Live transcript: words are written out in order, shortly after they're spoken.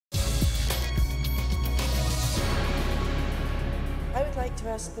like to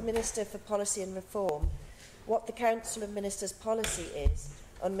ask the Minister for Policy and Reform what the Council of Ministers' policy is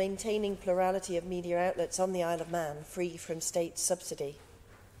on maintaining plurality of media outlets on the Isle of Man free from state subsidy.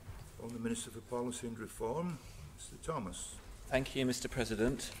 On the Minister for Policy and Reform, Mr Thomas. Thank you, Mr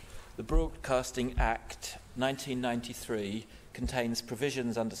President. The Broadcasting Act 1993 contains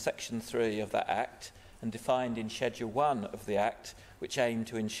provisions under Section 3 of that Act and defined in Schedule 1 of the Act which aim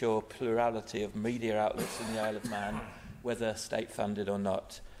to ensure plurality of media outlets in the Isle of Man, whether state-funded or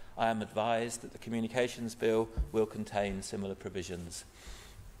not. I am advised that the Communications Bill will contain similar provisions.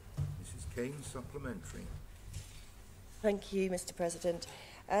 Mrs Caine, supplementary. Thank you, Mr President.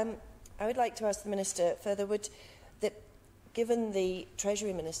 I would like to ask the Minister further, given the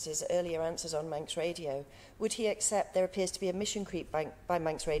Treasury Minister's earlier answers on Manx Radio, would he accept there appears to be a mission creep by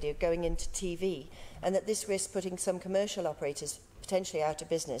Manx Radio going into TV, and that this risks putting some commercial operators potentially out of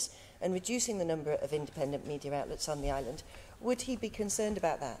business and reducing the number of independent media outlets on the island? Would he be concerned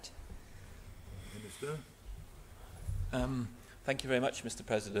about that? Minister. Thank you very much, Mr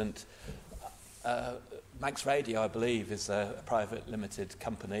President. Manx Radio, I believe, is a private limited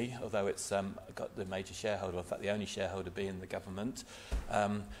company, although it's got the major shareholder, in fact the only shareholder being the government.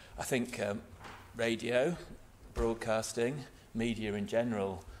 I think radio, broadcasting, media in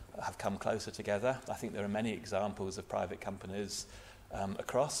general have come closer together. I think there are many examples of private companies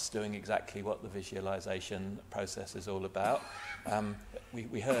across doing exactly what the visualisation process is all about.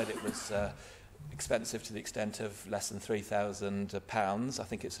 We heard it was expensive to the extent of less than £3,000. I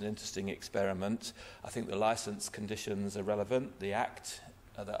think it's an interesting experiment. I think the licence conditions are relevant. The Act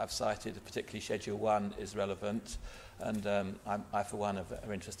that I've cited, particularly Schedule 1, is relevant. And I, for one,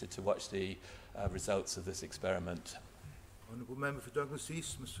 are interested to watch the results of this experiment. Honourable Member for Douglas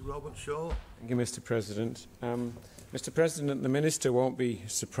East, Mr Robert Shaw. Thank you, Mr President. Mr President, the Minister won't be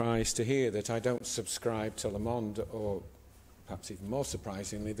surprised to hear that I don't subscribe to Le Monde or, perhaps even more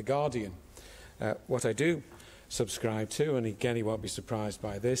surprisingly, The Guardian. What I do subscribe to, and again he won't be surprised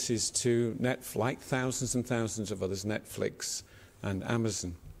by this, is to like thousands and thousands of others, Netflix and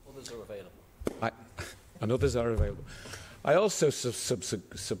Amazon. Others are available. And others are available. I also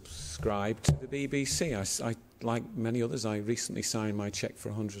subscribe to the BBC. I, like many others, I recently signed my cheque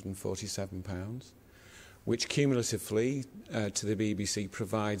for £147, which cumulatively to the BBC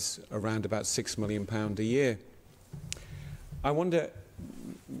provides around about £6 million a year. I wonder,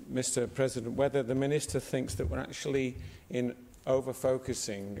 Mr President, whether the Minister thinks that we're actually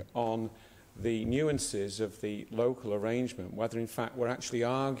over-focusing on the nuances of the local arrangement, whether in fact we're actually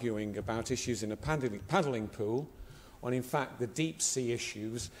arguing about issues in a paddling pool, or in fact the deep sea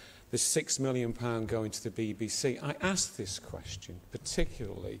issues, the £6 million going to the BBC. I ask this question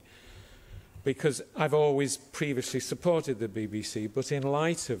particularly because I've always previously supported the BBC, but in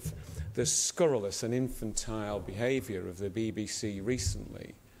light of the scurrilous and infantile behaviour of the BBC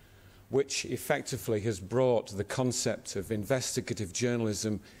recently, which effectively has brought the concept of investigative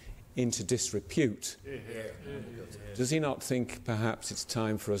journalism into disrepute, does he not think perhaps it's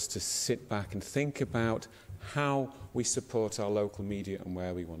time for us to sit back and think about how we support our local media and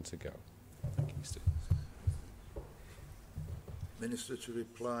where we want to go? Thank you, Mr. Minister to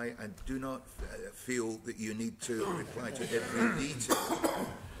reply. I do not feel that you need to reply to every detail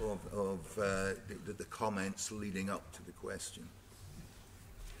of the comments leading up to the question.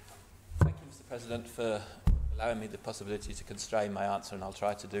 Thank you, Mr President, for allowing me the possibility to constrain my answer, and I'll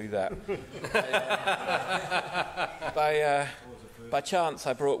try to do that. By chance,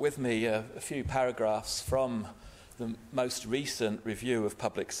 I brought with me a few paragraphs from the most recent review of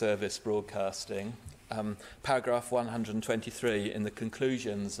public service broadcasting. Paragraph 123 in the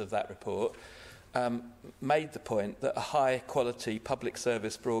conclusions of that report made the point that a high-quality public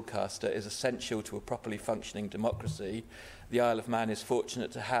service broadcaster is essential to a properly functioning democracy. The Isle of Man is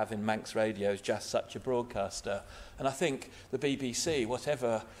fortunate to have in Manx Radio just such a broadcaster. And I think the BBC,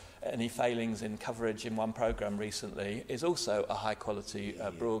 whatever any failings in coverage in one programme recently, is also a high-quality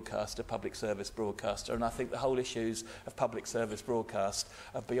broadcaster, public service broadcaster. And I think the whole issues of public service broadcast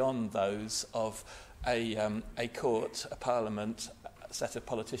are beyond those of a court, a parliament, a set of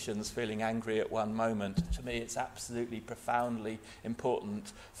politicians feeling angry at one moment. To me, it's absolutely profoundly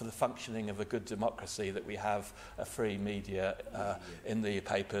important for the functioning of a good democracy that we have a free media in the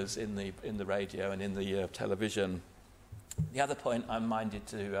papers, in the radio and in the television. The other point I'm minded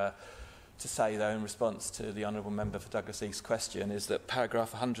to say, though, in response to the Honourable Member for Douglas East's question, is that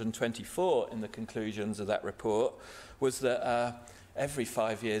paragraph 124 in the conclusions of that report was that every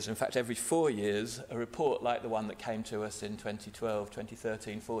 5 years, in fact every 4 years, a report like the one that came to us in 2012,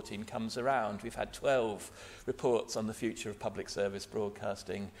 2013, 14 comes around. We've had 12 reports on the future of public service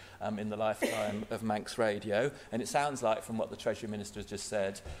broadcasting in the lifetime of Manx Radio, and it sounds like from what the Treasury Minister has just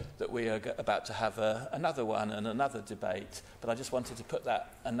said that we are about to have another one and another debate, but I just wanted to put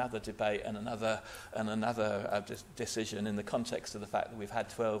that another debate and another decision in the context of the fact that we've had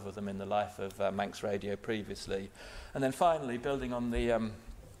 12 of them in the life of Manx Radio previously. And then finally, building on the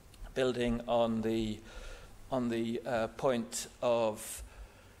point of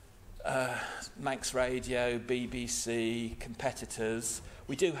Manx Radio, BBC, competitors,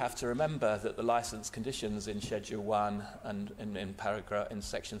 we do have to remember that the licence conditions in Schedule 1 and in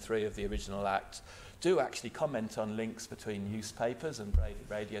Section 3 of the original Act do actually comment on links between newspapers and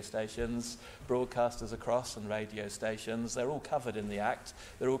radio stations, broadcasters across and radio stations. They're all covered in the Act.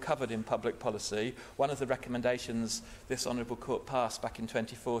 They're all covered in public policy. One of the recommendations this Honourable Court passed back in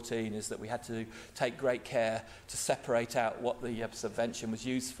 2014 is that we had to take great care to separate out what the subvention was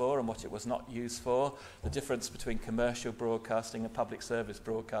used for and what it was not used for, the difference between commercial broadcasting and public service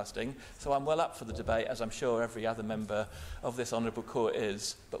broadcasting. So I'm well up for the debate, as I'm sure every other member of this Honourable Court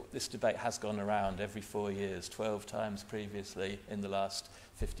is, but this debate has gone around every 4 years, 12 times previously in the last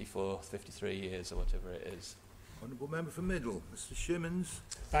 54, 53 years or whatever it is. Honourable Member for Middle, Mr Shimmons.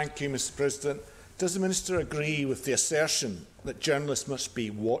 Thank you, Mr President. Does the Minister agree with the assertion that journalists must be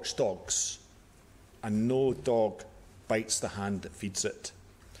watchdogs and no dog bites the hand that feeds it?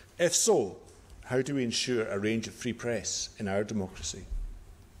 If so, how do we ensure a range of free press in our democracy?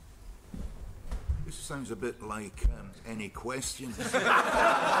 This sounds a bit like any question.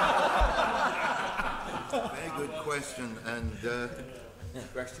 Very good question, and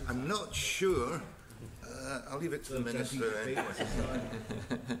I'm not sure. I'll leave it to the Minister anyway.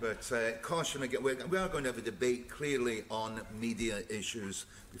 But caution again, we are going to have a debate clearly on media issues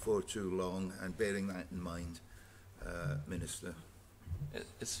before too long, and bearing that in mind, Minister.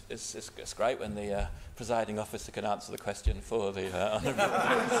 It's great when the presiding officer can answer the question for the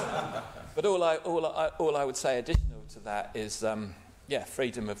honourable. But all I would say additional to that is,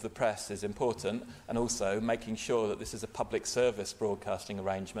 freedom of the press is important, and also making sure that this is a public service broadcasting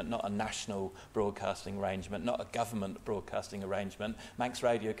arrangement, not a national broadcasting arrangement, not a government broadcasting arrangement. Manx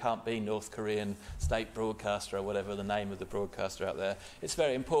Radio can't be North Korean state broadcaster or whatever the name of the broadcaster out there. It's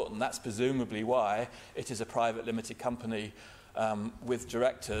very important. That's presumably why it is a private limited company with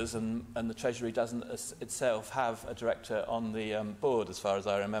directors, and the Treasury doesn't itself have a director on the board, as far as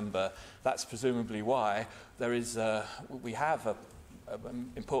I remember. That's presumably why there is we have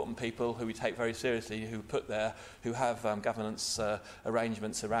important people who we take very seriously, who put there, who have governance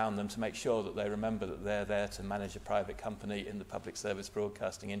arrangements around them to make sure that they remember that they're there to manage a private company in the public service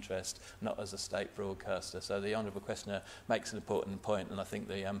broadcasting interest, not as a state broadcaster. So the Honourable Questioner makes an important point, and I think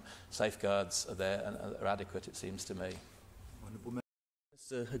the safeguards are there and are adequate, it seems to me.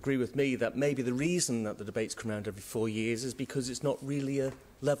 Agree with me that maybe the reason that the debates come around every 4 years is because it's not really a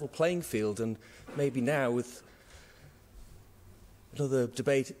level playing field, and maybe now with another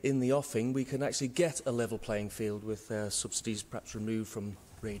debate in the offing we can actually get a level playing field with subsidies perhaps removed from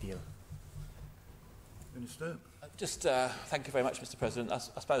radio. Minister. Just thank you very much, Mr President. I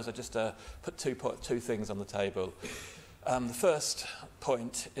suppose I just put two things on the table. The first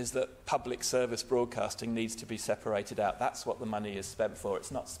point is that public service broadcasting needs to be separated out. That's what the money is spent for. It's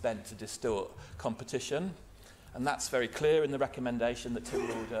not spent to distort competition. And that's very clear in the recommendation that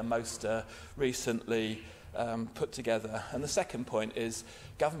Tyrrell most recently put together. And the second point is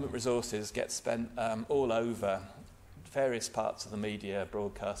government resources get spent all over various parts of the media,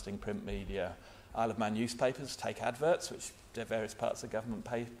 broadcasting, print media. Isle of Man newspapers take adverts, which various parts of government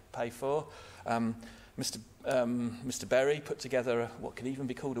pay for. Mr Berry put together what can even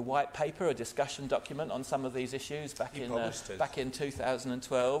be called a white paper, a discussion document on some of these issues back in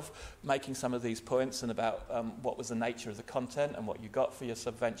 2012, making some of these points and about what was the nature of the content and what you got for your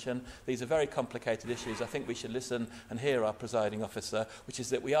subvention. These are very complicated issues. I think we should listen and hear our presiding officer, which is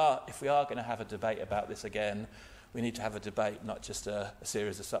that if we are going to have a debate about this again, we need to have a debate, not just a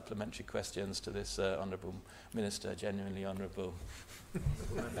series of supplementary questions to this Honourable Minister, genuinely honourable.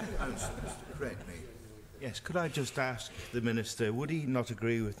 Yes, could I just ask the Minister, would he not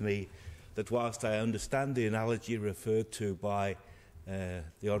agree with me that whilst I understand the analogy referred to by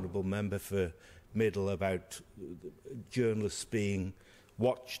the Honourable Member for Middle about journalists being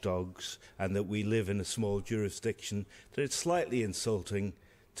watchdogs and that we live in a small jurisdiction, that it's slightly insulting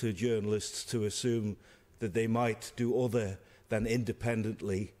to journalists to assume that they might do other than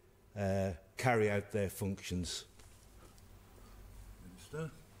independently carry out their functions? Minister?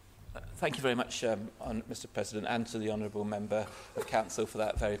 Thank you very much, Mr. President, and to the Honourable Member of Council for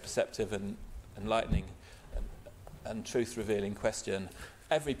that very perceptive and enlightening and truth-revealing question.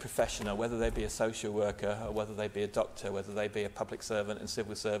 Every professional, whether they be a social worker or whether they be a doctor, whether they be a public servant in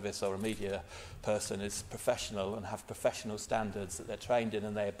civil service or a media person, is professional and have professional standards that they're trained in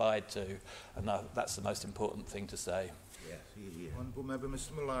and they abide to. And that's the most important thing to say. Yes, Honourable Member,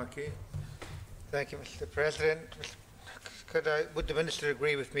 Mr. Malarkey. Thank you, Mr. President. Would the Minister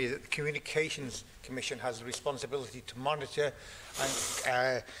agree with me that the Communications Commission has the responsibility to monitor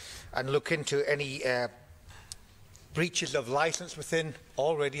and look into any breaches of licence within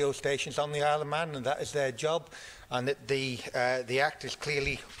all radio stations on the Isle of Man, and that is their job, and that the Act is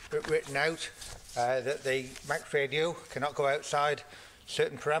clearly written out, that the Max Radio cannot go outside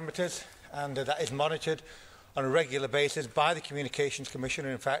certain parameters, and that is monitored on a regular basis by the Communications Commission.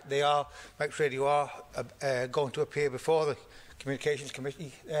 In fact, Max Radio are going to appear before the Communications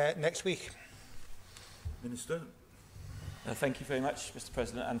Committee next week. Minister. Thank you very much, Mr.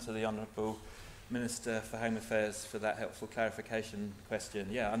 President, and to the Honourable Minister for Home Affairs for that helpful clarification question.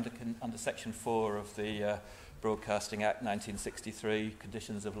 Yeah, under Section 4 of the Broadcasting Act 1963,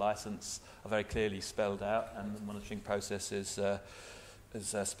 conditions of licence are very clearly spelled out, and the monitoring process is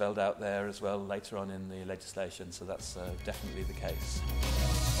spelled out there as well later on in the legislation, so that's definitely the case.